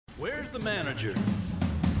Where's the manager?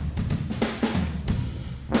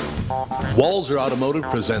 Walzer Automotive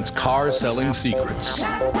presents Car Selling Secrets.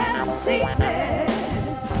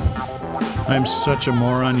 I'm such a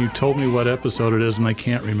moron. You told me what episode it is, and I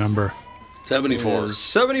can't remember. 74.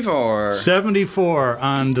 74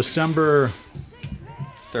 on December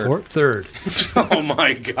 3rd. Oh,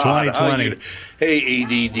 my God. 2020. Hey,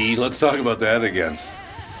 ADD, let's talk about that again.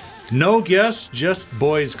 No guests, just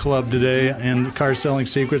boys club today, and the Car Selling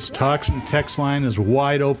Secrets talks and text line is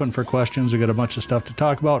wide open for questions. We got a bunch of stuff to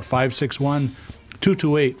talk about.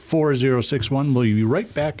 561-228-4061. We'll be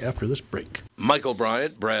right back after this break. Michael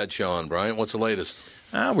Bryant, Bradshaw and Bryant, what's the latest?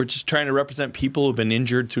 We're just trying to represent people who've been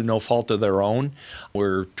injured through no fault of their own.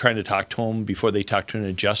 We're trying to talk to them before they talk to an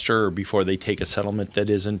adjuster or before they take a settlement that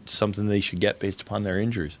isn't something they should get based upon their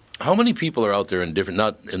injuries. How many people are out there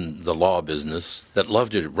not in the law business, that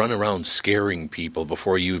love to run around scaring people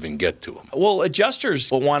before you even get to them? Well,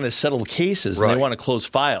 adjusters will want to settle cases and they want to close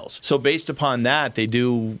files. So based upon that, they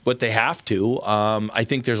do what they have to. I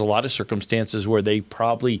think there's a lot of circumstances where they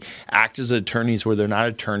probably act as attorneys where they're not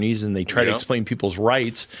attorneys, and they try to explain people's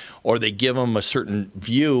rights, or they give them a certain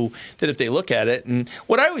view that if they look at it. And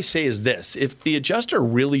what I always say is this: if the adjuster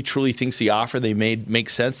really truly thinks the offer they made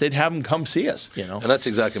makes sense, they'd have them come see us. And that's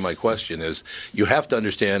exactly my question is, you have to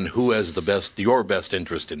understand who has your best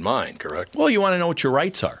interest in mind, correct? Well, you want to know what your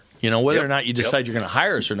rights are. Whether or not you decide you're going to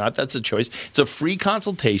hire us or not, that's a choice. It's a free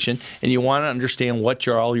consultation, and you want to understand what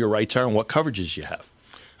all your rights are and what coverages you have.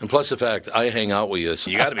 And plus the fact I hang out with you,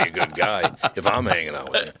 so you got to be a good guy if I'm hanging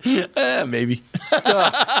out with you. Maybe.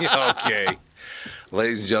 Okay.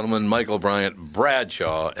 Ladies and gentlemen, Michael Bryant,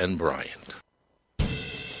 Bradshaw and Bryant.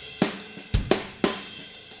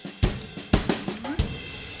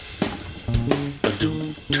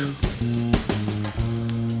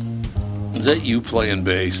 Is that you playing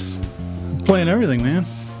bass? Playing everything, man.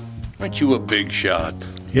 Aren't you a big shot?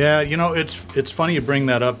 Yeah, it's funny you bring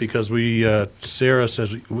that up because Sarah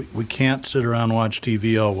says we can't sit around and watch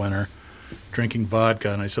TV all winter drinking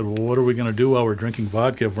vodka. And I said, well, what are we going to do while we're drinking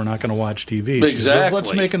vodka if we're not going to watch TV? Exactly. She said,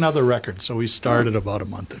 let's make another record. So we started about a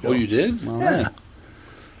month ago. Oh, you did? Yeah.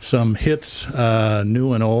 Some hits,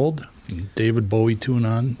 new and old. David Bowie tune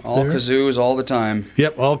on all there. Kazoos all the time.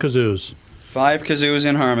 Yep, all kazoos. 5 kazoos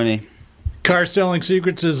in harmony. Car Selling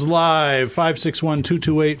Secrets is live,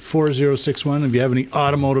 561-228-4061. If you have any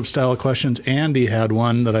automotive-style questions, Andy had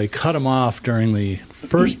one that I cut him off during the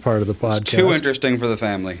first part of the podcast. It's too interesting for the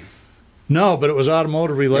family. No, but it was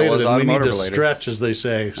automotive-related, It was and we need to automotive-related. stretch, as they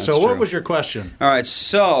say. That's so what true. was your question? All right,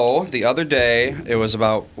 so the other day, it was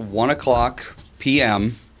about 1 o'clock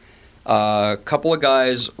p.m., a couple of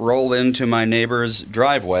guys roll into my neighbor's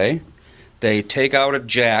driveway. They take out a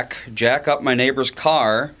jack up my neighbor's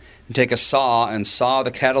car, and take a saw and saw the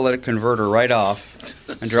catalytic converter right off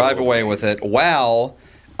and drive away with it while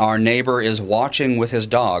our neighbor is watching with his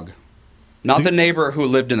dog. Not the neighbor who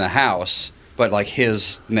lived in the house, but like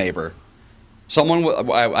his neighbor.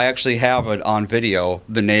 I actually have it on video.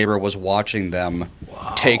 The neighbor was watching them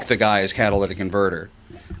take the guy's catalytic converter.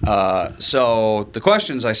 So the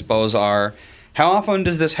questions, I suppose, are, how often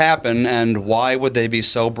does this happen, and why would they be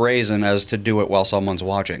so brazen as to do it while someone's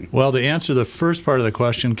watching? Well, to answer the first part of the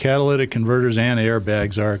question, catalytic converters and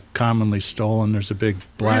airbags are commonly stolen. There's a big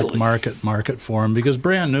black market for them because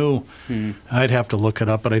brand new, I'd have to look it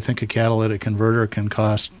up, but I think a catalytic converter can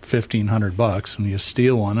cost $1,500, and you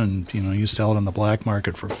steal one and you sell it on the black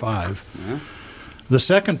market for $5. Yeah. The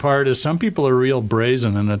second part is some people are real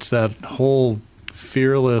brazen, and it's that whole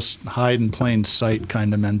fearless, hide in plain sight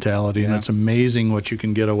kind of mentality, and it's amazing what you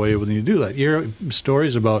can get away with when you do that. You hear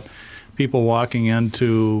stories about people walking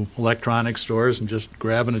into electronic stores and just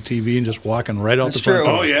grabbing a TV and just walking right out the front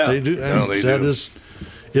door. Oh, yeah. They do. They do.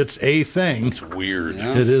 It's a thing. It's weird.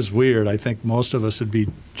 Yeah. It is weird. I think most of us would be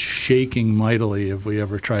shaking mightily if we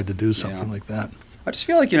ever tried to do something like that. I just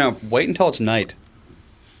feel like, wait until it's night.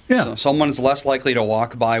 Yeah. So someone's less likely to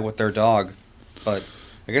walk by with their dog, but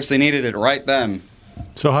I guess they needed it right then.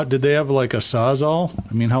 So how did they have like a Sawzall?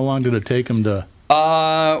 I mean, how long did it take them to...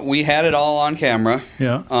 We had it all on camera.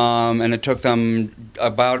 Yeah. And it took them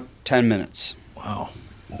about 10 minutes. Wow.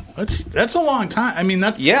 That's a long time. I mean,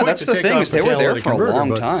 that's the thing is they were there for a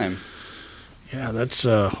long time. Yeah, that's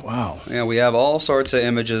wow. Yeah, we have all sorts of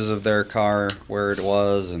images of their car, where it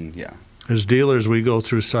was, and As dealers, we go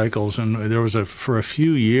through cycles, and there was for a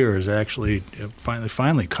few years actually,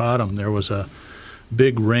 finally caught them. There was a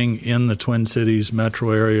big ring in the Twin Cities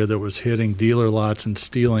metro area that was hitting dealer lots and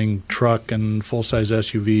stealing truck and full-size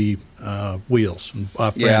SUV wheels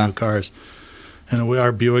off brand new cars. And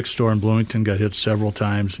our Buick store in Bloomington got hit several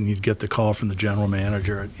times, and you'd get the call from the general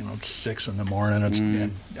manager at 6 in the morning.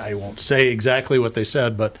 And I won't say exactly what they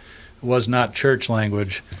said, but it was not church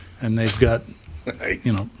language. And they've got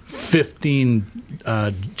 15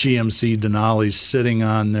 GMC Denali's sitting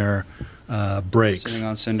on their brakes, sitting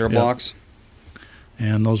on cinder blocks.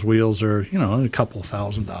 And those wheels are a couple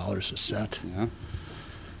 $1,000s a set. Yeah.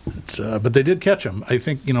 But they did catch them. I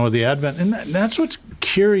think, the advent, and that's what's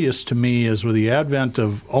curious to me is with the advent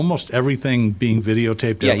of almost everything being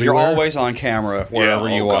videotaped everywhere. You're always on camera wherever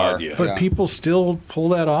you are. Yeah. But people still pull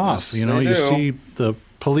that off. Yes, You see the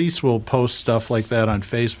police will post stuff like that on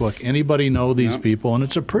Facebook. Anybody know these people? And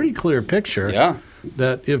it's a pretty clear picture. Yeah.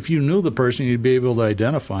 That if you knew the person, you'd be able to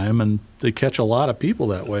identify them, and they catch a lot of people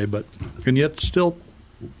that way. And yet still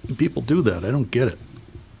people do that. I don't get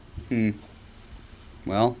it.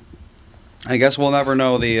 Well, I guess we'll never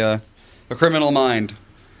know the criminal mind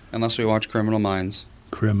unless we watch Criminal Minds.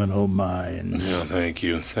 Criminal Minds. Yeah, thank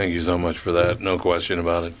you. Thank you so much for that. No question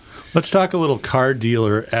about it. Let's talk a little car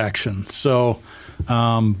dealer action. So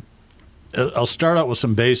I'll start out with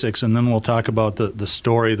some basics, and then we'll talk about the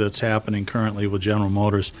story that's happening currently with General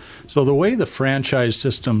Motors. So the way the franchise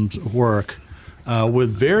systems work,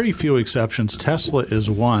 with very few exceptions, Tesla is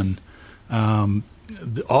one.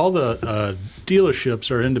 All the dealerships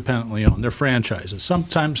are independently owned. They're franchises.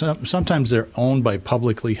 Sometimes they're owned by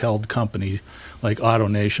publicly held companies like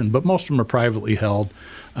AutoNation, but most of them are privately held.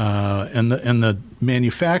 And the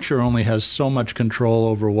manufacturer only has so much control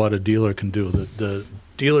over what a dealer can do. The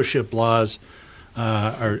dealership laws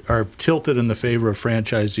are tilted in the favor of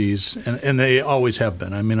franchisees, and they always have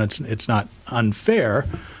been. I mean, it's not unfair,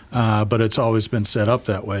 but it's always been set up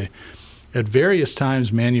that way. At various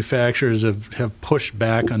times, manufacturers have pushed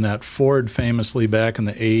back on that. Ford famously back in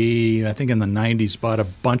the 90s, bought a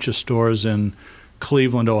bunch of stores in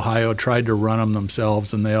Cleveland, Ohio, tried to run them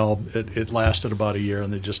themselves, and it lasted about a year,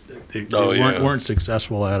 and they weren't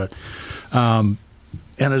successful at it. And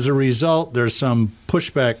as a result, there's some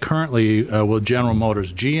pushback currently with General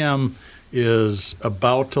Motors. GM is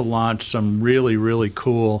about to launch some really, really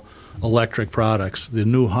cool electric products. The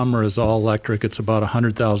new Hummer is all electric. It's about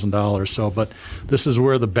 $100,000. But this is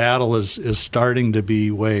where the battle is starting to be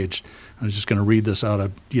waged. I'm just going to read this out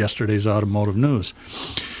of yesterday's Automotive News.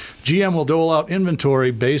 GM will dole out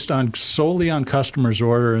inventory based solely on customers'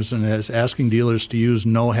 orders and is asking dealers to use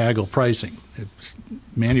no haggle pricing.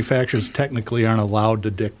 Manufacturers technically aren't allowed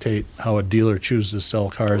to dictate how a dealer chooses to sell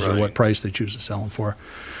cars or what price they choose to sell them for.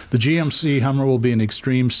 The GMC Hummer will be an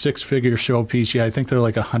extreme six-figure showpiece. Yeah, I think they're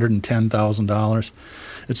like $110,000.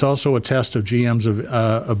 It's also a test of GM's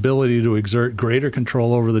ability to exert greater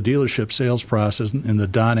control over the dealership sales process in the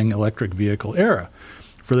dawning electric vehicle era.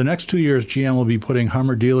 For the next 2 years, GM will be putting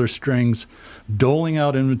Hummer dealer strings, doling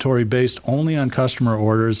out inventory based only on customer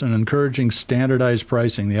orders, and encouraging standardized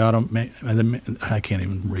pricing. I can't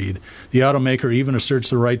even read. The automaker even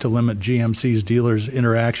asserts the right to limit GMC's dealers'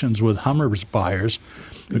 interactions with Hummer's buyers,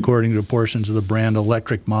 according to portions of the brand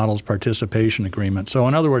electric models participation agreement. So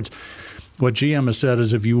in other words, what GM has said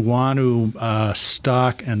is if you want to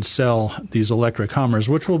stock and sell these electric Hummers,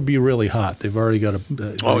 which will be really hot, they've already got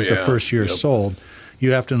the first year sold,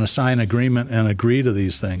 you have to sign an agreement and agree to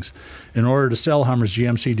these things. In order to sell Hummers,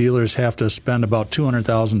 GMC dealers have to spend about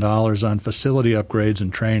 $200,000 on facility upgrades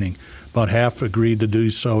and training. About half agreed to do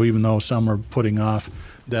so, even though some are putting off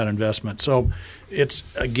that investment. So it's,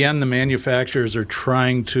 again, the manufacturers are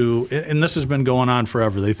trying to, and this has been going on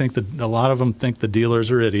forever. They think that a lot of them think the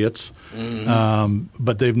dealers are idiots,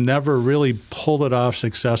 but they've never really pulled it off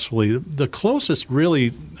successfully. The closest,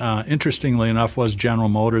 really, interestingly enough, was General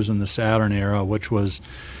Motors in the Saturn era, which was,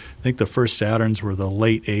 I think the first Saturns were the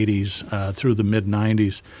late 80s through the mid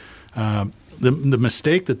 90s. The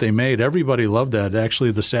mistake that they made, everybody loved that.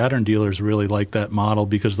 Actually, the Saturn dealers really liked that model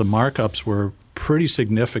because the markups were pretty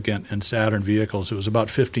significant in Saturn vehicles. It was about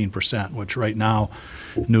 15%, which right now,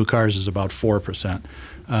 new cars is about 4%.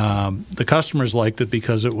 The customers liked it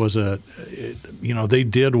because it was they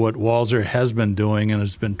did what Walser has been doing and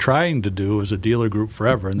has been trying to do as a dealer group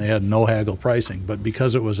forever, and they had no haggle pricing. But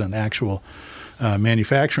because it was an actual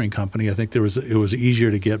manufacturing company, I think it was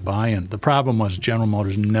easier to get buy-in. The problem was General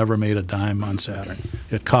Motors never made a dime on Saturn.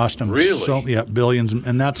 It cost them billions,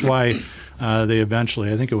 and that's why they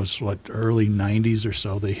eventually, I think it was early 90s or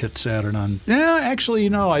so, they hit Saturn on. Yeah,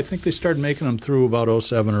 actually, I think they started making them through about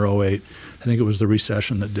 07 or 08. I think it was the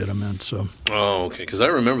recession that did them in. So. Oh, okay. Because I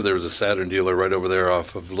remember there was a Saturn dealer right over there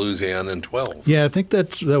off of Louisiana and 12. Yeah, I think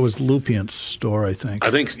that was Lupien's store. I think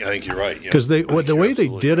you're right. Because the way they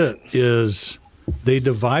did it is they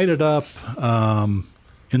divided up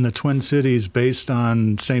in the Twin Cities based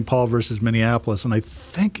on St. Paul versus Minneapolis. And I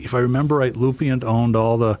think, if I remember right, Lupient owned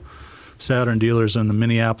all the Saturn dealers on the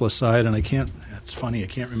Minneapolis side. And it's funny, I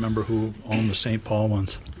can't remember who owned the St. Paul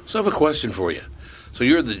ones. So I have a question for you. So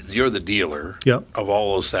you're the dealer of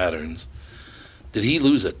all those Saturns. Did he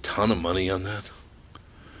lose a ton of money on that?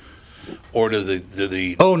 Or did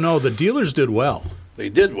the Oh, no, the dealers did well. They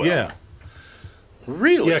did well? Yeah.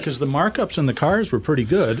 Really? Yeah, because the markups in the cars were pretty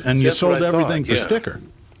good, and you sold everything for sticker.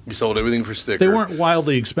 You sold everything for sticker. They weren't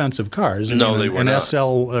wildly expensive cars. No, they were not.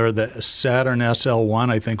 SL, or the Saturn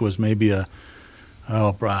SL1, I think, was maybe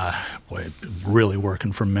really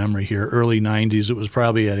working from memory here. Early 90s, it was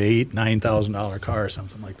probably an $8,000-9,000 car or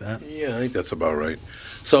something like that. Yeah, I think that's about right.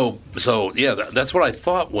 So yeah, that's what I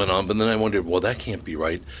thought went on, but then I wondered, well, that can't be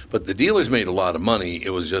right. But the dealers made a lot of money.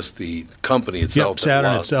 It was just the company itself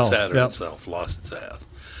Saturn itself lost its ass.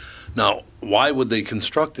 Now, why would they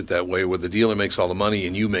construct it that way, where the dealer makes all the money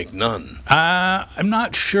and you make none? I'm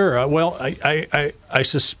not sure. Well, I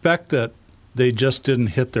suspect that they just didn't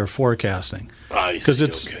hit their forecasting. Because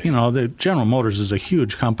the General Motors is a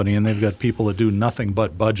huge company, and they've got people that do nothing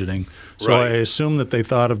but budgeting. So I assume that they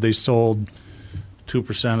thought if they sold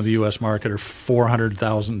 2% of the U.S. market, or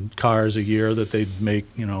 400,000 cars a year, that they'd make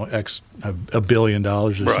 $1 billion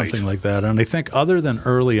or something like that. And I think other than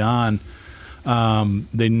early on,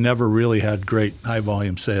 they never really had great high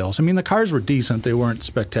volume sales. I mean, the cars were decent; they weren't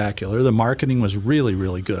spectacular. The marketing was really,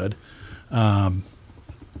 really good.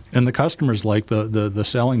 And the customers liked the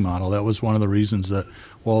selling model. That was one of the reasons that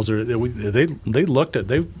Walser, they looked at,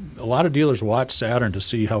 a lot of dealers watched Saturn to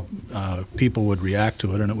see how people would react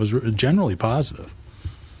to it, and it was generally positive.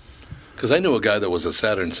 Because I knew a guy that was a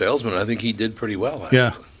Saturn salesman, and I think he did pretty well, actually.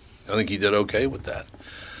 Yeah. I think he did okay with that.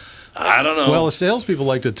 I don't know. Well, the salespeople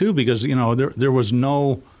liked it too, because there was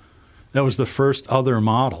that was the first other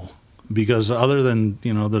model. Because other than,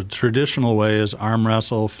 the traditional way is arm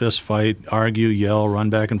wrestle, fist fight, argue, yell,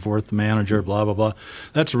 run back and forth to manager, blah, blah, blah.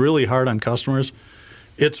 That's really hard on customers.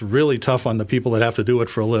 It's really tough on the people that have to do it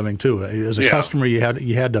for a living, too. As a customer, you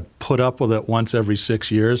had to put up with it once every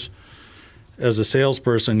 6 years. As a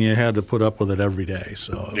salesperson, you had to put up with it every day.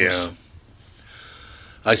 So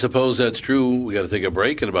I suppose that's true. We got to take a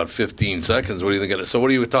break in about 15 seconds. What do you think? So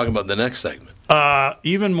what are you talking about in the next segment?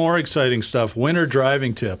 Even more exciting stuff, winter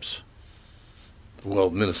driving tips.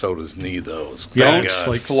 Well, Minnesotans need those. Yeah, it's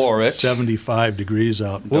like floor it. 75 degrees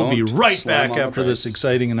out. We'll be right back after this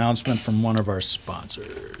exciting announcement from one of our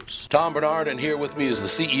sponsors. Tom Bernard, and here with me is the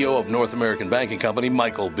CEO of North American Banking Company,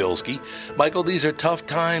 Michael Bilski. Michael, these are tough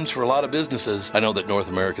times for a lot of businesses. I know that North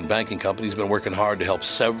American Banking Company has been working hard to help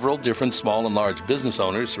several different small and large business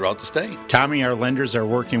owners throughout the state. Tommy, our lenders are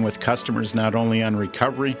working with customers not only on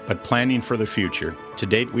recovery, but planning for the future. To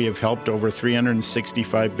date, we have helped over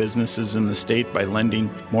 365 businesses in the state by lending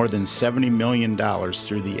more than $70 million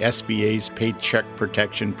through the SBA's Paycheck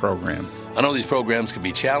Protection Program. I know these programs can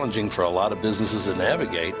be challenging for a lot of businesses to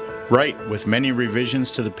navigate. Right, with many revisions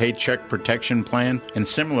to the Paycheck Protection Plan and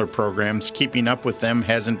similar programs, keeping up with them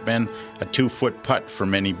hasn't been a 2-foot putt for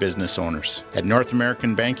many business owners. At North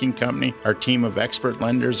American Banking Company, our team of expert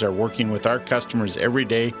lenders are working with our customers every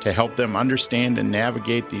day to help them understand and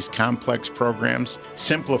navigate these complex programs,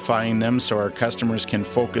 simplifying them so our customers can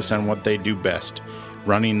focus on what they do best,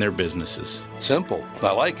 running their businesses. Simple.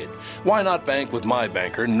 I like it. Why not bank with my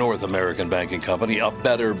banker, North American Banking Company, a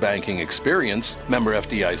better banking experience, member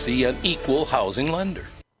FDIC, and equal housing lender?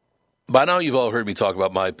 By now, you've all heard me talk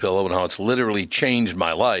about MyPillow and how it's literally changed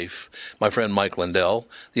my life. My friend Mike Lindell,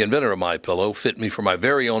 the inventor of MyPillow, fit me for my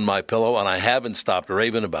very own MyPillow, and I haven't stopped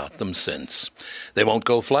raving about them since. They won't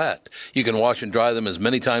go flat. You can wash and dry them as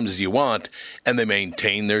many times as you want, and they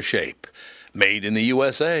maintain their shape. Made in the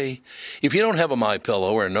USA. If you don't have a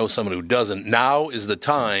MyPillow or know someone who doesn't, now is the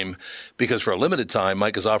time, because for a limited time,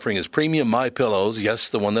 Mike is offering his premium MyPillows, yes,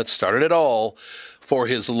 the one that started it all, for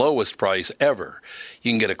his lowest price ever.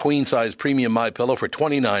 You can get a queen-size premium MyPillow for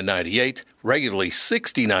 $29.98, regularly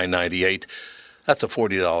 $69.98. That's a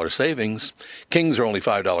 $40 savings. Kings are only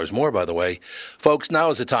 $5 more, by the way. Folks, now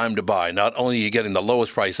is the time to buy. Not only are you getting the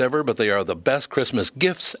lowest price ever, but they are the best Christmas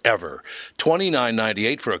gifts ever.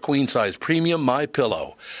 $29.98 for a queen-size premium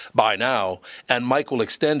MyPillow. Buy now, and Mike will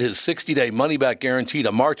extend his 60-day money-back guarantee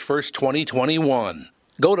to March 1st, 2021.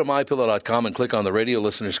 Go to MyPillow.com and click on the radio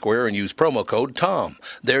listener square and use promo code TOM.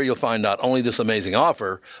 There you'll find not only this amazing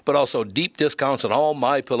offer, but also deep discounts on all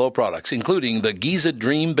MyPillow products, including the Giza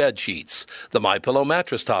Dream bed sheets, the MyPillow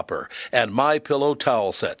mattress topper, and MyPillow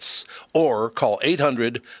towel sets. Or call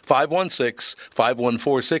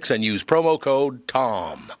 800-516-5146 and use promo code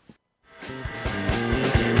TOM.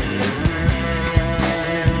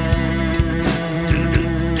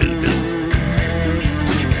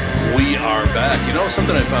 know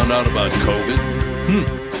something I found out about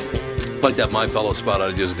COVID? Like that MyPillow spot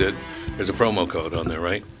I just did. There's a promo code on there,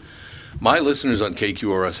 right? My listeners on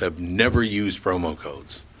KQRS have never used promo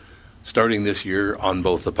codes. Starting this year on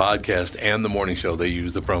both the podcast and the morning show, they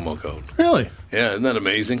use the promo code. Really? Yeah, isn't that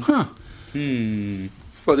amazing? Huh.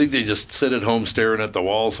 Well, I think they just sit at home staring at the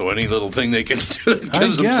wall, so any little thing they can do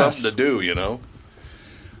gives them something to do, you know?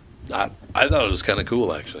 I thought it was kind of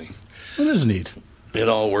cool, actually. It is neat. It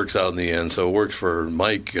all works out in the end, so it works for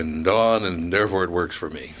Mike and Dawn, and therefore it works for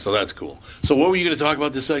me. So that's cool. So what were you going to talk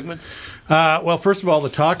about this segment? Well, first of all, the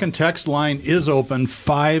talk and text line is open,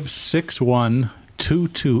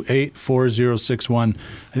 561-228-4061.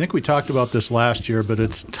 I think we talked about this last year, but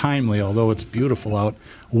it's timely, although it's beautiful out.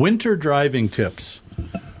 Winter driving tips.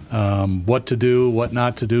 What to do, what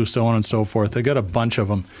not to do, so on and so forth. I got a bunch of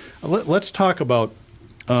them. Let's talk about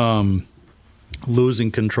losing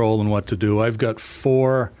control and what to do. I've got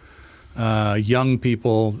 4 young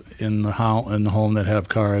people in the home that have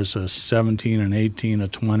cars, a 17, an 18, a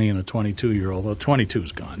 20, and a 22-year-old. Well,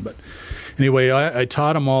 22's gone, but anyway, I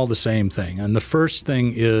taught them all the same thing. And the first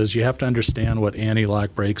thing is you have to understand what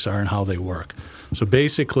anti-lock brakes are and how they work. So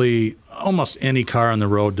basically, almost any car on the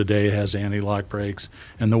road today has anti-lock brakes.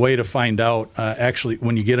 And the way to find out, actually,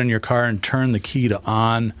 when you get in your car and turn the key to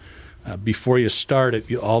on, before you start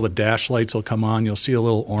it, all the dash lights will come on. You'll see a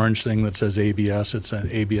little orange thing that says ABS. It's an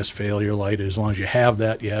ABS failure light. As long as you have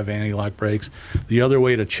that, you have anti-lock brakes. The other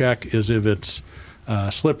way to check is if it's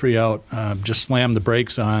slippery out, just slam the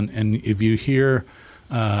brakes on. And if you hear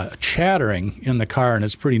chattering in the car, and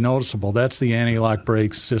it's pretty noticeable, that's the anti-lock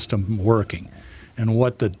brake system working. And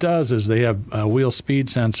what that does is they have wheel speed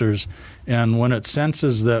sensors, and when it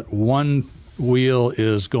senses that one wheel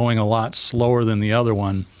is going a lot slower than the other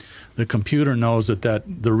one, the computer knows that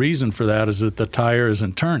the reason for that is that the tire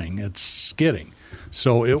isn't turning; it's skidding.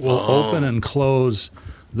 So it will open and close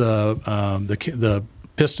the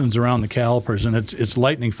pistons around the calipers, and it's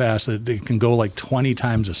lightning fast. It can go like 20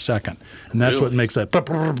 times a second, and that's what makes that.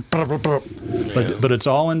 But it's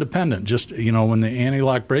all independent. Just when the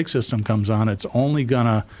anti-lock brake system comes on, it's only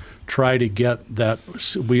gonna try to get that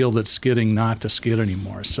wheel that's skidding not to skid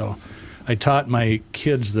anymore. So I taught my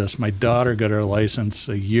kids this. My daughter got her license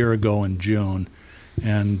a year ago in June,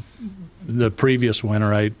 and the previous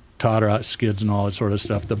winter I taught her skids and all that sort of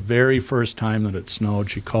stuff. The very first time that it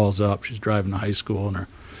snowed, she calls up. She's driving to high school in her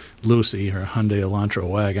Lucy, her Hyundai Elantra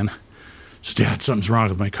wagon. Dad, something's wrong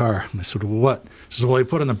with my car. And I said, well, what? She said, well, I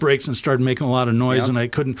put on the brakes and started making a lot of noise, and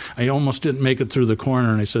I almost didn't make it through the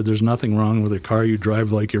corner. And I said, there's nothing wrong with the car. You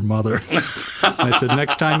drive like your mother. I said,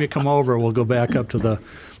 next time you come over, we'll go back up to the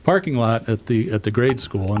parking lot at the grade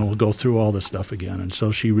school, and we'll go through all this stuff again. And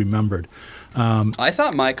so she remembered. I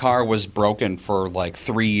thought my car was broken for like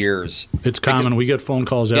 3 years. It's common. We get phone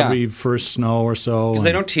calls every first snow or so. Because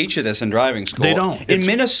they don't teach you this in driving school. They don't. In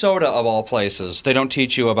Minnesota, of all places, they don't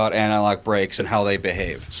teach you about anti-lock brakes and how they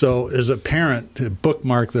behave. So as a parent,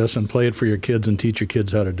 bookmark this and play it for your kids and teach your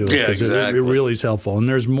kids how to do it. Yeah, exactly. It really is helpful. And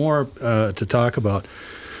there's more to talk about.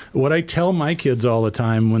 What I tell my kids all the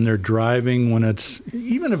time when they're driving,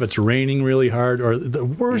 even if it's raining really hard, or the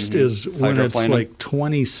worst is when it's like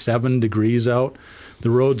 27 degrees out, the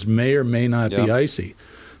roads may or may not be icy.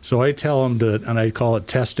 So I tell them and I call it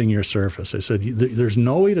testing your surface. I said, there's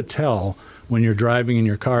no way to tell when you're driving in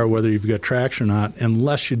your car whether you've got traction or not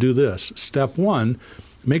unless you do this. Step 1,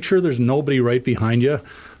 make sure there's nobody right behind you.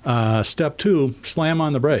 Step 2, slam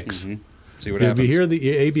on the brakes. See what happens. If you hear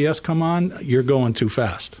the ABS come on, you're going too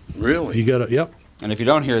fast. Really? You got to, yep. And if you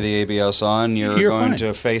don't hear the ABS on, you're going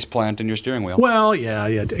to face plant in your steering wheel. Well, yeah.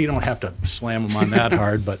 You don't have to slam them on that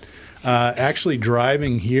hard, but actually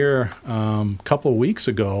driving here a couple of weeks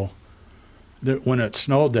ago, when it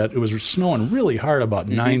snowed, it was snowing really hard about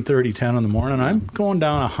 9:30, 10 in the morning. I'm going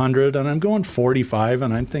down 100, and I'm going 45,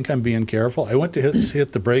 and I think I'm being careful. I went to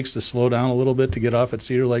hit the brakes to slow down a little bit to get off at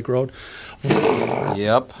Cedar Lake Road.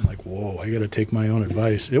 Yep. I'm like, whoa, I got to take my own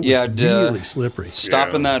advice. It was really slippery.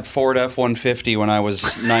 Stopping that Ford F-150 when I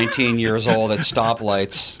was 19 years old at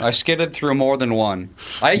stoplights. I skidded through more than one.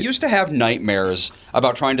 I used to have nightmares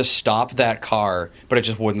about trying to stop that car, but it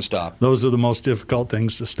just wouldn't stop. Those are the most difficult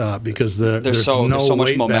things to stop because there's so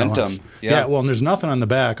much momentum. Balance. Yeah, well, and there's nothing on the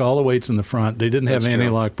back. All the weight's in the front. They didn't have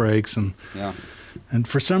anti-lock brakes, and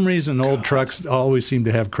for some reason, old trucks always seem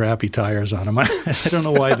to have crappy tires on them. I don't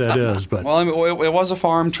know why that is, but well, I mean, it was a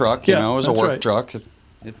farm truck. It was a work truck. It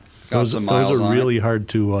got some miles on it. Those are really hard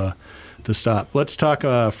to stop. Let's talk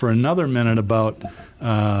for another minute about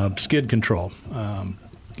skid control.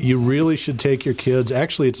 you really should take your kids.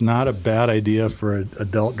 Actually, it's not a bad idea for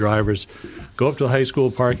adult drivers. Go up to the high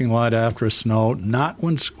school parking lot after a snow. Not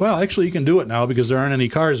when, well, actually, you can do it now because there aren't any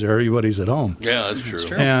cars there. Everybody's at home. Yeah, that's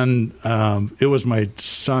true. And it was my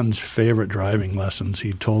son's favorite driving lessons.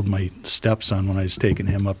 He told my stepson when I was taking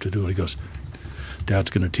him up to do it, he goes,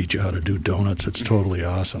 Dad's going to teach you how to do donuts. It's totally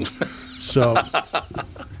awesome. So,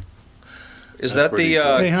 is that the?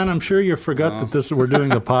 Hey, hon, I'm sure you forgot that we're doing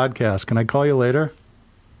the podcast. Can I call you later?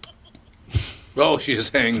 Oh, she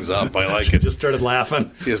just hangs up. I like She it. just started laughing.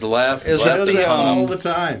 She just laughed. Is that the all the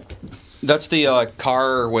time? That's the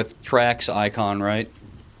car with tracks icon, right?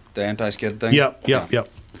 The anti-skid thing. Yep.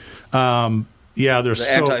 Yeah, there's the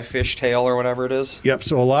anti-fishtail or whatever it is. Yep.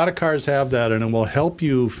 So a lot of cars have that, and it will help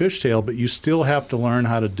you fishtail, but you still have to learn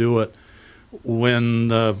how to do it when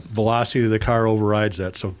the velocity of the car overrides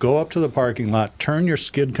that. So go up to the parking lot, turn your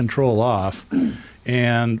skid control off.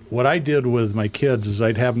 And what I did with my kids is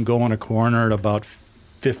I'd have them go in a corner at about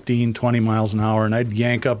 15, 20 miles an hour, and I'd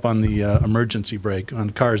yank up on the emergency brake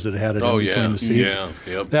on cars that had it in between the seats. Yeah,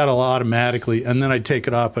 yep. That'll automatically, and then I'd take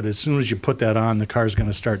it off, but as soon as you put that on, the car's going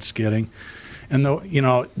to start skidding. And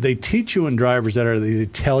they teach you in driver's ed, they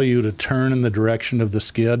tell you to turn in the direction of the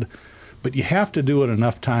skid, but you have to do it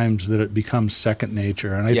enough times that it becomes second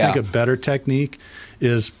nature. And I think a better technique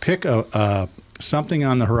is pick something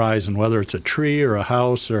on the horizon, whether it's a tree or a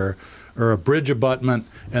house or a bridge abutment,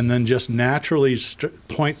 and then just naturally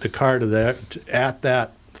point the car at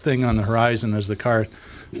that thing on the horizon as the car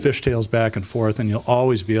fishtails back and forth, and you'll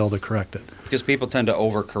always be able to correct it. Because people tend to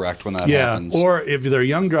overcorrect when that happens. Or if they're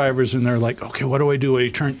young drivers and they're like, okay, what do I do? I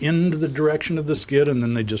turn into the direction of the skid, and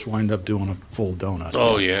then they just wind up doing a full donut.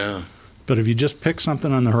 Oh, yeah. But if you just pick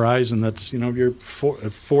something on the horizon that's, if you're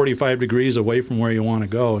 45 degrees away from where you want to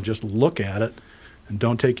go, just look at it. And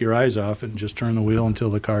don't take your eyes off it and just turn the wheel until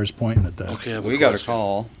the car's pointing at that. Okay, we got a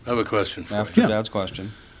call. I have a question for after you. Dad's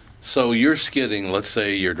question. So you're skidding. Let's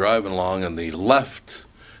say you're driving along and the left,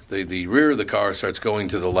 the rear of the car starts going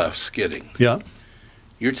to the left, skidding. Yeah.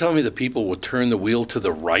 You're telling me that people would turn the wheel to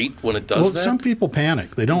the right when it does that? Well, some people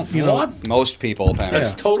panic. They don't, What? Most people panic.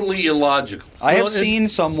 That's totally illogical. I have seen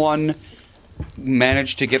someone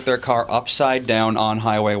manage to get their car upside down on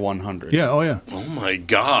Highway 100. Yeah, oh yeah. Oh my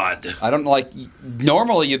God. I don't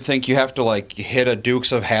normally you'd think you have to hit a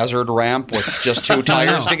Dukes of Hazzard ramp with just two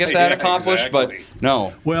tires to get that accomplished, exactly. But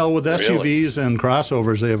no. Well, with SUVs and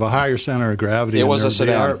crossovers, they have a higher center of gravity. It was a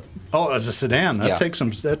sedan. It was a sedan. That takes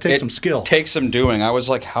some skill. Takes some doing. I was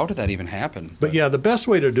like, how did that even happen? But yeah, the best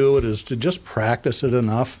way to do it is to just practice it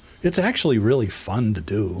enough. It's actually really fun to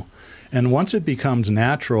do. And once it becomes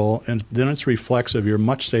natural, and then it's reflexive, you're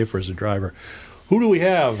much safer as a driver. Who do we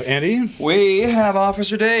have, Andy? We have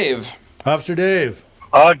Officer Dave. Officer Dave.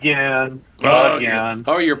 Again. How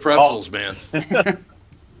are your pretzels, man?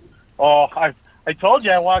 I told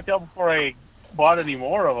you I walked out before I bought any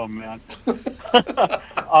more of them, man.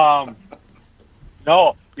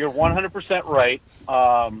 No, you're 100% right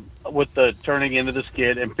with the turning into the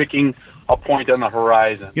skid and picking a point on the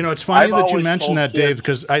horizon. It's funny that you mentioned that, Dave,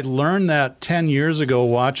 because I learned that 10 years ago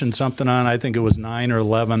watching something on, I think it was 9 or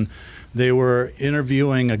 11. They were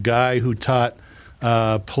interviewing a guy who taught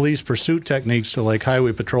police pursuit techniques to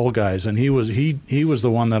highway patrol guys, and he was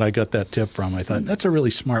the one that I got that tip from. I thought that's a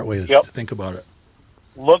really smart way to think about it.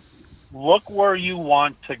 Look where you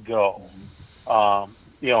want to go.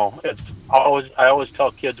 It's I always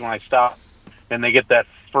tell kids when I stop and they get that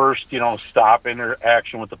first, stop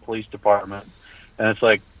interaction with the police department. And it's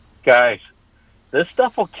like, guys, this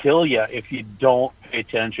stuff will kill you if you don't pay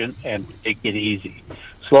attention and take it easy.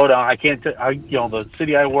 Slow down. The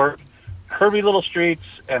city I work, curvy little streets,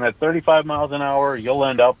 and at 35 miles an hour, you'll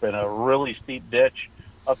end up in a really steep ditch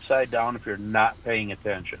upside down if you're not paying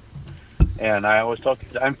attention. And I always tell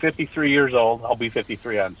kids, I'm 53 years old. I'll be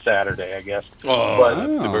 53 on Saturday, I guess.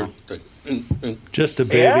 Oh, just a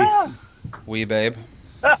baby. Yeah. Wee babe.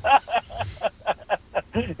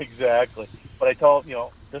 Exactly. But I told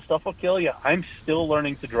this stuff will kill you. I'm still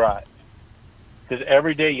learning to drive because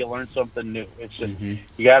every day you learn something new. It's just you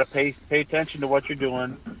got to pay attention to what you're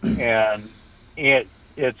doing, and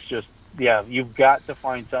it's just you've got to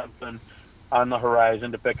find something on the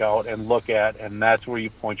horizon to pick out and look at, and that's where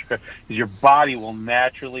you point your car because your body will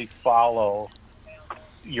naturally follow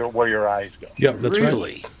where your eyes go. Yeah, that's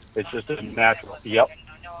really. Right. It's just a natural. Yep.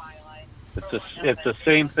 It's the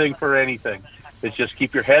same thing for anything. It's just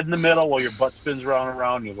keep your head in the middle while your butt spins around and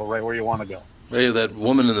around. You'll go right where you want to go. Hey, that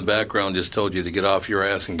woman in the background just told you to get off your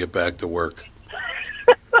ass and get back to work.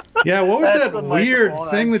 Yeah, what was that weird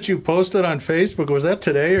thing that you posted on Facebook? Was that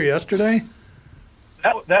today or yesterday?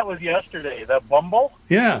 That was yesterday. That Bumble?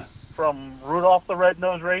 Yeah. from Rudolph the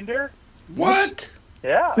Red-Nosed Reindeer. What?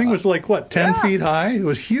 Yeah. The thing was like, what, 10 feet high? It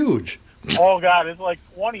was huge. Oh, God, it's like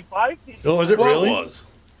 25 feet. Oh, is it What really? was?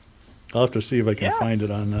 I'll have to see if I can find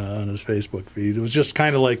it on his Facebook feed. It was just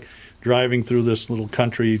kind of like driving through this little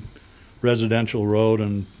country residential road,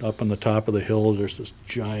 and up on the top of the hill, there's this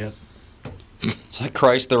giant. It's like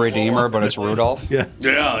Christ the Redeemer, but it's Rudolph. Yeah.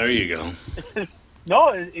 Yeah, there you go.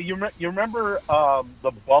 No, you remember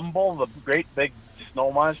the Bumble, the great big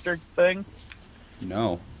snow monster thing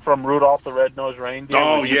No. from Rudolph the Red-Nosed Reindeer?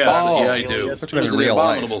 Oh, yes. Oh, yeah, I do. That's It was the real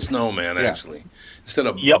life. abominable snowman, Yeah. actually. Instead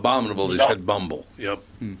of Yep. abominable, they said Bumble. Yep.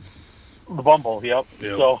 The Bumble, yep.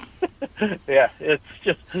 Yep. So, yeah, it's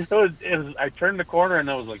just, it was, I turned the corner and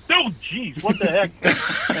I was like, oh, geez, what the heck?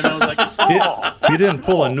 And I was like, oh. You didn't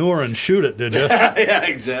pull a Noor and shoot it, did you? Yeah,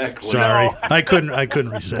 exactly. Sorry, I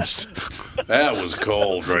couldn't resist. That was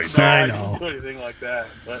cold right I there. I know. didn't do anything like that.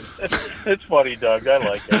 But it's funny, Doug. I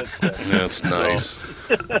like it. It's good. That's nice.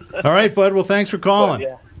 All right, bud. Well, thanks for calling. But,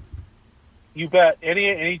 yeah. You bet.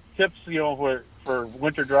 Any tips, for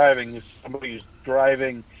winter driving? If somebody who's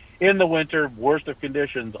driving in the winter, worst of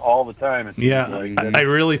conditions all the time. It seems Yeah, like. I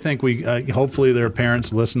really think hopefully there are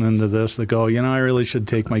parents listening to this that go, I really should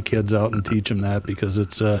take my kids out and teach them that, because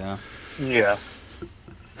it's Yeah. I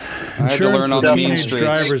had to insurance learn on with the mean teenage streets.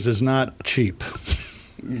 drivers is not cheap.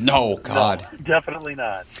 No, God. Definitely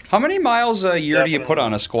not. How many miles a year do you put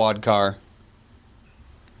on a squad car?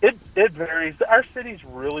 It varies. Our city's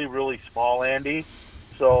really, really small, Andy.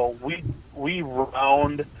 So we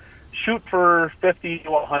shoot for 50 to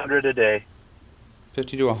 100 a day.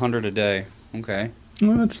 50 to 100 a day. Okay.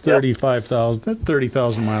 Well, that's 35,000. That's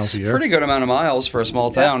 30,000 miles a year. Pretty good amount of miles for a small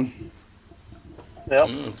town. Yep.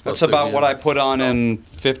 That's about what I put on in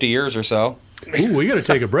 50 years or so. Ooh, we got to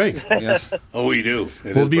take a break. Yes. Oh, we do.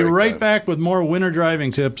 It We'll is be break right time. back with more winter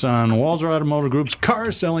driving tips on Walzer Automotive Group's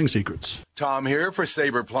Car Selling Secrets. Tom here for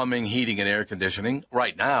Sabre Plumbing, Heating, and Air Conditioning.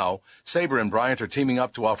 Right now, Sabre and Bryant are teaming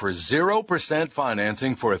up to offer 0%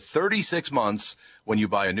 financing for 36 months when you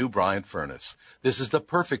buy a new Bryant furnace. This is the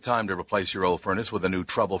perfect time to replace your old furnace with a new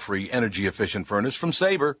trouble-free, energy-efficient furnace from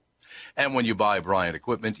Sabre. And when you buy Bryant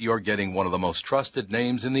equipment, you're getting one of the most trusted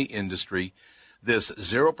names in the industry. This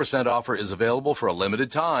 0% offer is available for a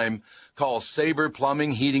limited time. Call Sabre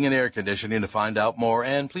Plumbing, Heating, and Air Conditioning to find out more,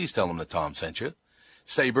 and please tell them that Tom sent you.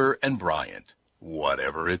 Sabre and Bryant,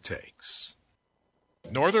 whatever it takes.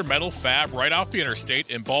 Northern Metal Fab, right off the interstate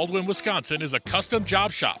in Baldwin, Wisconsin, is a custom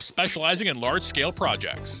job shop specializing in large-scale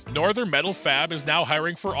projects. Northern Metal Fab is now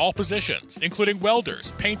hiring for all positions, including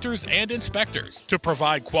welders, painters, and inspectors, to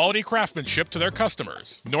provide quality craftsmanship to their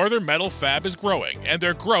customers. Northern Metal Fab is growing, and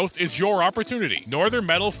their growth is your opportunity. Northern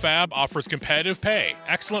Metal Fab offers competitive pay,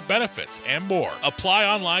 excellent benefits, and more. Apply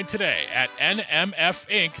online today at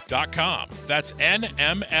nmfinc.com. That's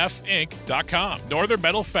nmfinc.com. Northern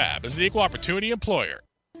Metal Fab is the equal opportunity employer.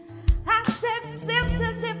 I said,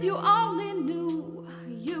 sisters, if you only knew,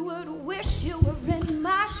 you would wish you were in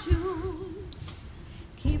my shoes.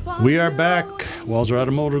 Keep on We are back. knowing. Walzer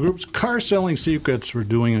Automotive Group's Car Selling Secrets. We're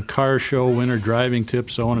doing a car show, winter driving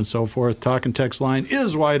tips, so on and so forth. Talk and text line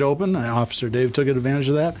is wide open. Officer Dave took advantage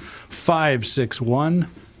of that.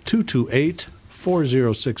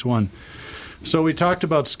 561-228-4061. So we talked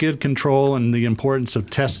about skid control and the importance of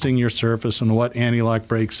testing your surface and what anti-lock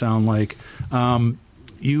brakes sound like.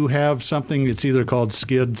 You have something that's either called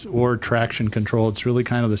skids or traction control. It's really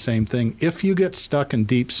kind of the same thing. If you get stuck in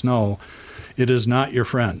deep snow, it is not your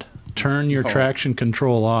friend. Turn your traction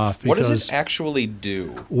control off. What Because, does it actually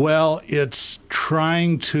do? well, it's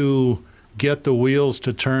trying to get the wheels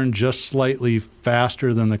to turn just slightly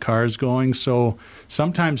faster than the car's going. So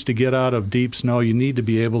sometimes to get out of deep snow, you need to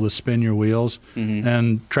be able to spin your wheels,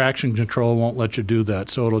 and traction control won't let you do that.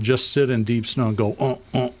 So it'll just sit in deep snow and go,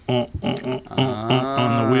 and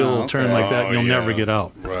the wheel will turn like that, and you'll never get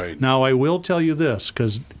out. Right. Now, I will tell you this,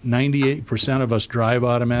 because 98% of us drive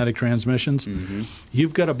automatic transmissions.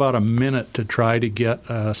 You've got about a minute to try to get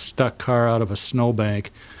a stuck car out of a snowbank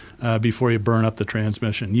before you burn up the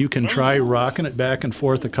transmission. You can try rocking it back and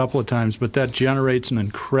forth a couple of times, but that generates an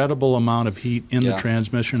incredible amount of heat in the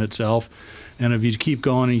transmission itself. And if you keep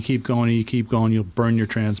going and you keep going and you keep going, you'll burn your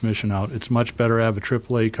transmission out. It's much better to have a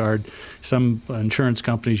AAA card. Some insurance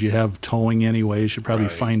companies, you have towing anyway. You should probably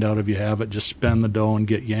find out if you have it. Just spend the dough and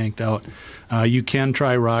get yanked out. You can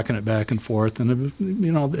try rocking it back and forth, and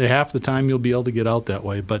half the time you'll be able to get out that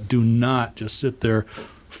way. But do not just sit there,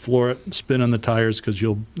 floor it, spin on the tires, because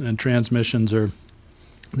and transmissions are,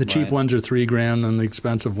 the cheap ones are $3,000 and the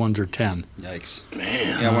expensive ones are $10,000. Yikes.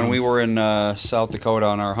 Man. Yeah, when we were in South Dakota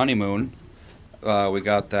on our honeymoon, we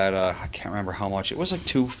got that, I can't remember how much. It was like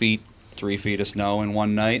 2 feet, 3 feet of snow in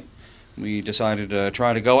one night. we decided to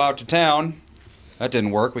try to go out to town. That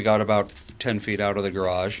didn't work. We got about 10 feet out of the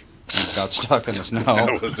garage and got stuck in the snow.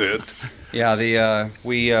 That was it. Yeah,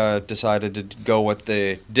 we decided to go with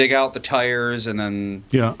dig out the tires and then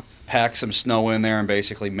pack some snow in there and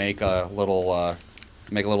basically make a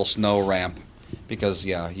little snow ramp, because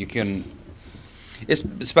you can,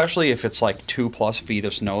 especially if it's like 2+ feet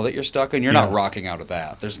of snow that you're stuck in, you're not rocking out of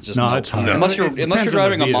that. There's just unless you're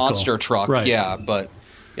driving a monster truck, right. But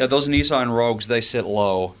those Nissan Rogues, they sit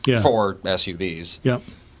low for SUVs. Yep.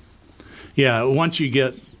 Yeah, once you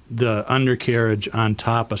get the undercarriage on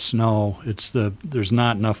top of snow, there's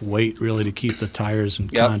not enough weight really to keep the tires in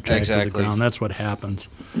contact with the ground. That's what happens.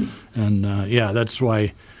 And that's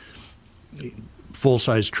why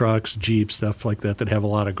full-size trucks, Jeeps, stuff like that have a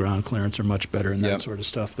lot of ground clearance are much better in that sort of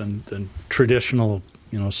stuff than traditional,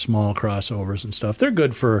 small crossovers and stuff. They're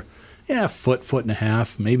good for foot and a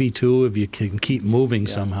half, maybe 2 if you can keep moving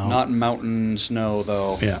somehow. Not mountain snow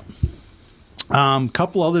though. Yeah.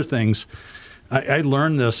 Couple other things. I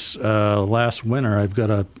learned this last winter. I've got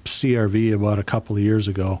a CR-V about a couple of years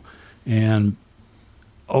ago, and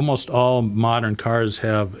almost all modern cars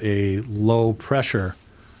have a low pressure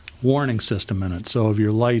warning system in it. So if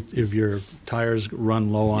your tires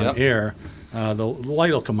run low on air, the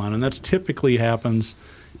light will come on, and that's typically happens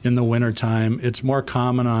in the wintertime. It's more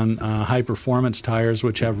common on high performance tires,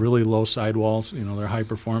 which have really low sidewalls. They're high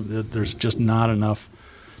performance. There's just not enough.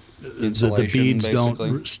 The beads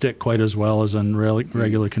don't stick quite as well as on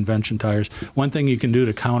regular convention tires. One thing you can do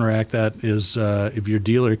to counteract that is if your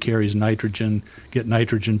dealer carries nitrogen, get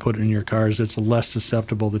nitrogen put in your cars. It's less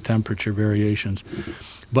susceptible to temperature variations.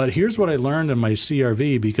 But here's what I learned in my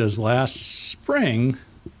CR-V, because last spring,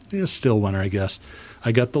 it's still winter I guess,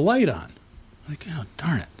 I got the light on. Like, oh,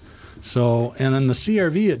 darn it. So, and in the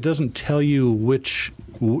CR-V, it doesn't tell you which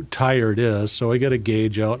tire it is, so I got a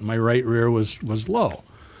gauge out, and my right rear was low.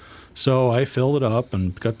 So I filled it up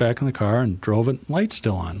and got back in the car and drove it, light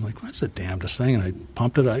still on. I'm like, what's the damnedest thing? And I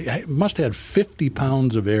pumped it. I must have had 50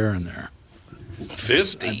 pounds of air in there.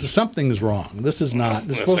 50? Something's wrong. This is not.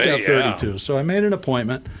 It's supposed to have 32. So I made an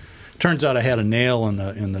appointment. Turns out I had a nail in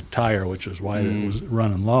the tire, which is why it was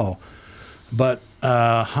running low. But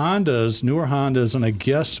newer Hondas, and I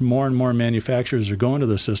guess more and more manufacturers are going to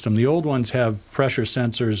the system. The old ones have pressure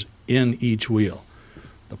sensors in each wheel.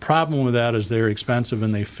 The problem with that is they're expensive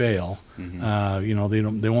and they fail.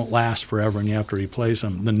 They won't last forever, and you have to replace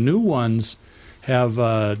them. The new ones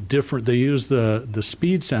have different. They use the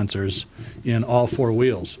speed sensors in all 4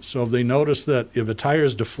 wheels. So if they notice that if a tire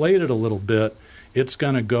is deflated a little bit, it's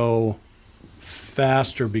going to go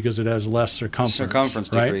faster because it has less circumference. Circumference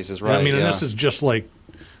decreases, right? I mean, and this is just like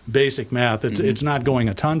basic math. It's not going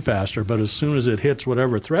a ton faster, but as soon as it hits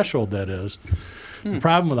whatever threshold that is. The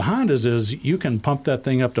problem with the Hondas is you can pump that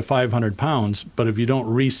thing up to 500 pounds, but if you don't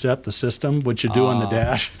reset the system, which you do on the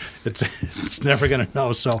dash, it's never going to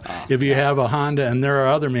know. So if you have a Honda, and there are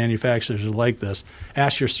other manufacturers who like this,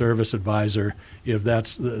 ask your service advisor if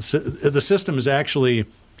that's the system is actually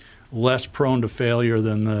less prone to failure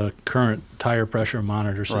than the current tire pressure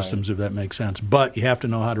monitor systems, if that makes sense. But you have to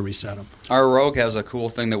know how to reset them. Our Rogue has a cool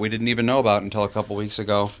thing that we didn't even know about until a couple weeks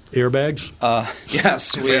ago. Airbags?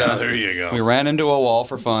 Yes. There you go. We ran into a wall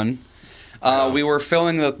for fun. We were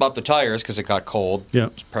filling up the tires because it got cold.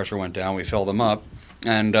 Pressure went down. We filled them up.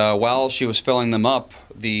 And while she was filling them up,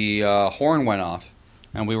 the horn went off.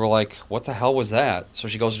 And we were like, what the hell was that? So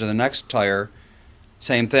she goes to the next tire.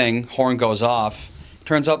 Same thing. Horn goes off.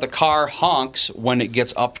 Turns out the car honks when it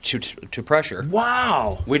gets up to pressure.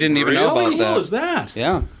 Wow. We didn't even know about that. What the hell is that?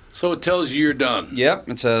 Yeah. So it tells you you're done. Yep.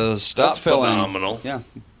 It says stop filling. Phenomenal. Yeah.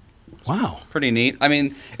 Wow. Pretty neat. I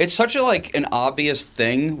mean, it's such an obvious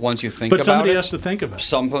thing once you think about it. But somebody has to think of it.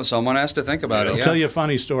 Someone has to think about it. I'll tell you a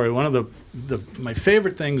funny story. One of my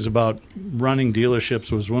favorite things about running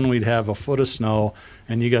dealerships was when we'd have a foot of snow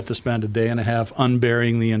and you got to spend a day and a half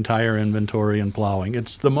unburying the entire inventory and plowing.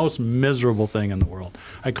 It's the most miserable thing in the world.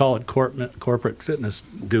 I call it corporate fitness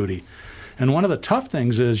duty. And one of the tough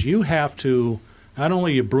things is you have to, not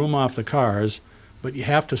only you broom off the cars, but you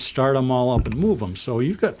have to start them all up and move them. So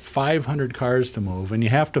you've got 500 cars to move, and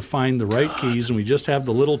you have to find the right keys, and we just have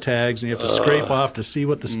the little tags, and you have to scrape off to see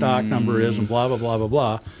what the stock number is, and blah, blah, blah, blah,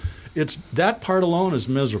 blah. That part alone is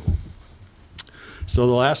miserable. So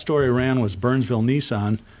the last story I ran was Burnsville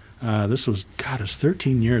Nissan. This was, it's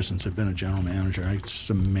 13 years since I've been a general manager.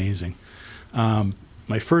 It's amazing.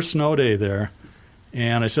 My first snow day there,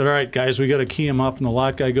 and I said, all right, guys, we got to key him up, and the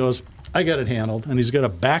lot guy goes, I got it handled, and he's got a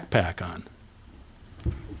backpack on.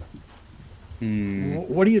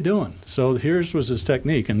 What are you doing? So here's was his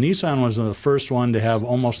technique. And Nissan was the first one to have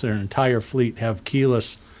almost their entire fleet have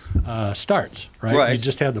keyless starts, right? Right. You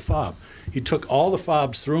just had the fob. He took all the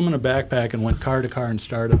fobs, threw them in a backpack, and went car to car and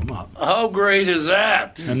started them up. How great is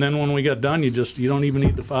that? And then when we got done, you don't even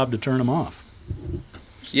need the fob to turn them off.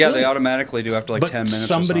 Yeah, they automatically do after like But 10 minutes.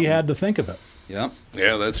 somebody or something. had to think of it. Yeah.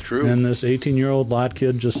 Yeah, that's true. And this 18-year-old lot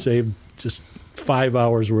kid just saved 5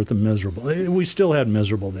 hours worth of miserable. We still had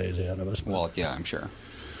miserable days ahead of us. Well, yeah, I'm sure.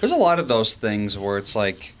 There's a lot of those things where it's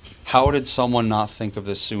like, how did someone not think of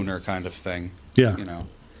this sooner kind of thing? Yeah. You know.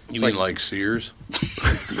 You mean like Sears?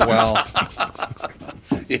 Well,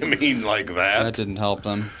 you mean like that? That didn't help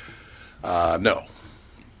them. No,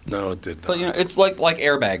 it did not. But it's like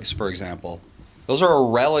airbags, for example. Those are a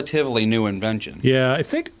relatively new invention. Yeah, I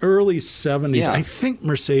think early 70s. Yeah. I think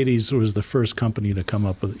Mercedes was the first company to come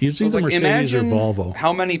up with it. It's So either like, Mercedes or imagine Volvo.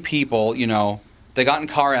 How many people, they got in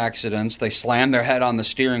car accidents, they slammed their head on the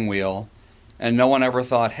steering wheel, and no one ever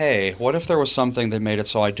thought, hey, what if there was something that made it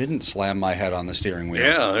so I didn't slam my head on the steering wheel?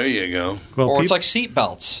 Yeah, there you go. Or it's like seat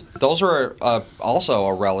belts. Those are also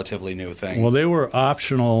a relatively new thing. Well, they were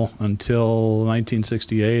optional until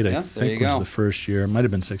 1968, I there think you was go. the first year. It might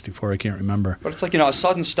have been 64, I can't remember. But it's like, a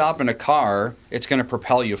sudden stop in a car, it's going to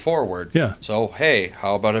propel you forward. Yeah. So, hey,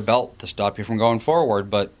 how about a belt to stop you from going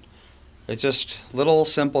forward? But it's just little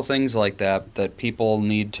simple things like that people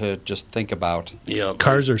need to just think about. Yeah.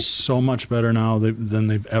 Cars are so much better now than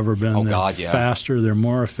they've ever been. Oh, they're God, yeah. faster, they're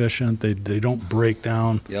more efficient, they don't break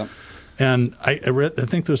down. Yep. And I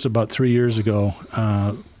think this was about 3 years ago,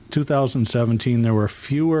 2017, there were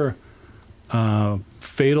fewer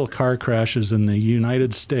fatal car crashes in the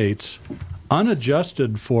United States,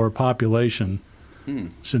 unadjusted for population,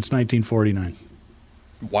 since 1949.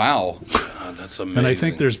 Wow. God, that's amazing. And I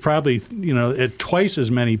think there's probably, twice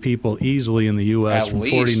as many people easily in the U.S. At from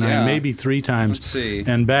least, 49, yeah. maybe 3 times. Let's see.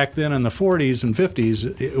 And back then in the 40s and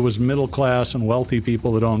 50s, it was middle class and wealthy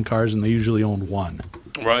people that owned cars, and they usually owned one.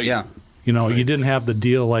 Right. Yeah. You didn't have the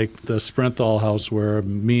deal like the Sprinthal house where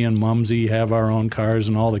me and Mumsy have our own cars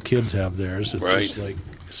and all the kids have theirs. It's Right. just like,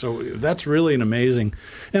 so that's really an amazing,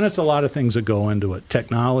 and it's a lot of things that go into it.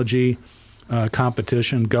 Technology,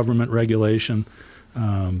 competition, government regulation,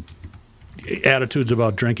 attitudes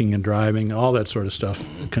about drinking and driving, all that sort of stuff.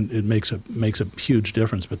 It makes a huge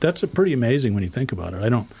difference. But that's pretty amazing when you think about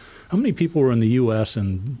it. How many people were in the U.S.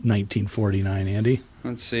 in 1949, Andy?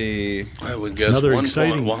 Let's see. I would guess Another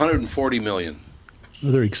exciting- 140 million.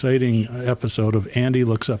 Another exciting episode of Andy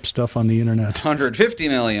looks up stuff on the internet. 150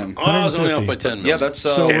 million. Oh, I was only off by 10 million. Yeah, that's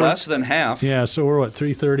So less than half. Yeah, so we're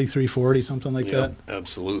 330, 340, something like Yeah, that?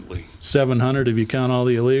 absolutely. 700 if you count all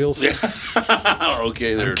the illegals?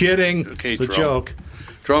 Okay, there. I'm kidding. Okay, It's a Trump. joke.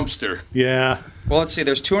 Trumpster. Yeah. Well, let's see.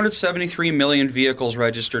 There's 273 million vehicles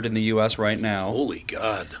registered in the U.S. right now. Holy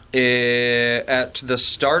God. At the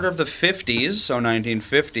start of the 50s, so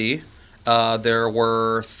 1950, there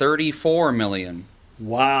were 34 million.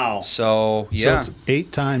 Wow. So, yeah. So it's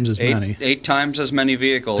 8 times as many. 8 times as many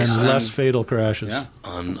vehicles. And less fatal crashes. Yeah.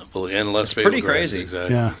 Unbelievable. And less fatal pretty crashes, crazy.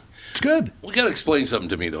 Exactly. Yeah. It's good. We got to explain something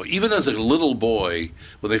to me, though. Even as a little boy,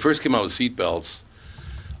 when they first came out with seatbelts,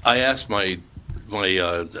 I asked my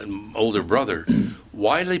older brother,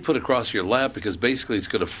 why do they put it across your lap? Because basically it's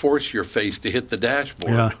going to force your face to hit the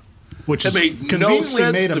dashboard. Yeah. Which It is made no conveniently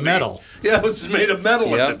sense made to of me. metal. Yeah, it was made of metal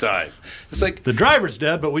Yeah. at the time. It's like, The driver's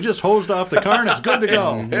dead, but we just hosed off the car and it's good to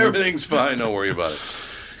go. everything's fine, don't worry about it.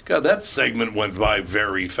 God, that segment went by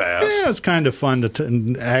very fast. Yeah, it's kind of fun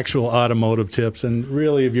to actual automotive tips. And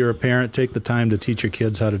really, if you're a parent, take the time to teach your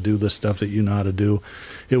kids how to do the stuff that you know how to do.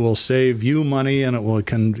 It will save you money, and it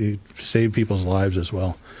can save people's lives as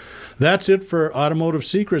well. That's it for Automotive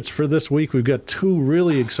Secrets for this week. We've got 2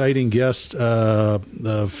 really exciting guests. I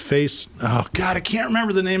can't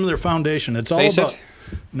remember the name of their foundation. It's all Face about. It?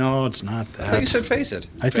 No, it's not that. I thought you said Face It.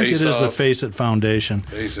 I think Face it is the Off. Face It Foundation.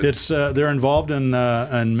 Face It. It's they're involved in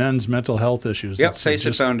men's mental health issues. Yep, It's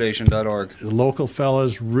faceitfoundation.org. local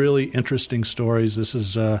fellas, really interesting stories. This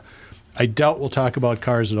is I doubt we'll talk about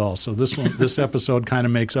cars at all. So this episode kind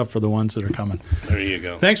of makes up for the ones that are coming. There you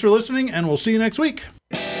go. Thanks for listening, and we'll see you next week.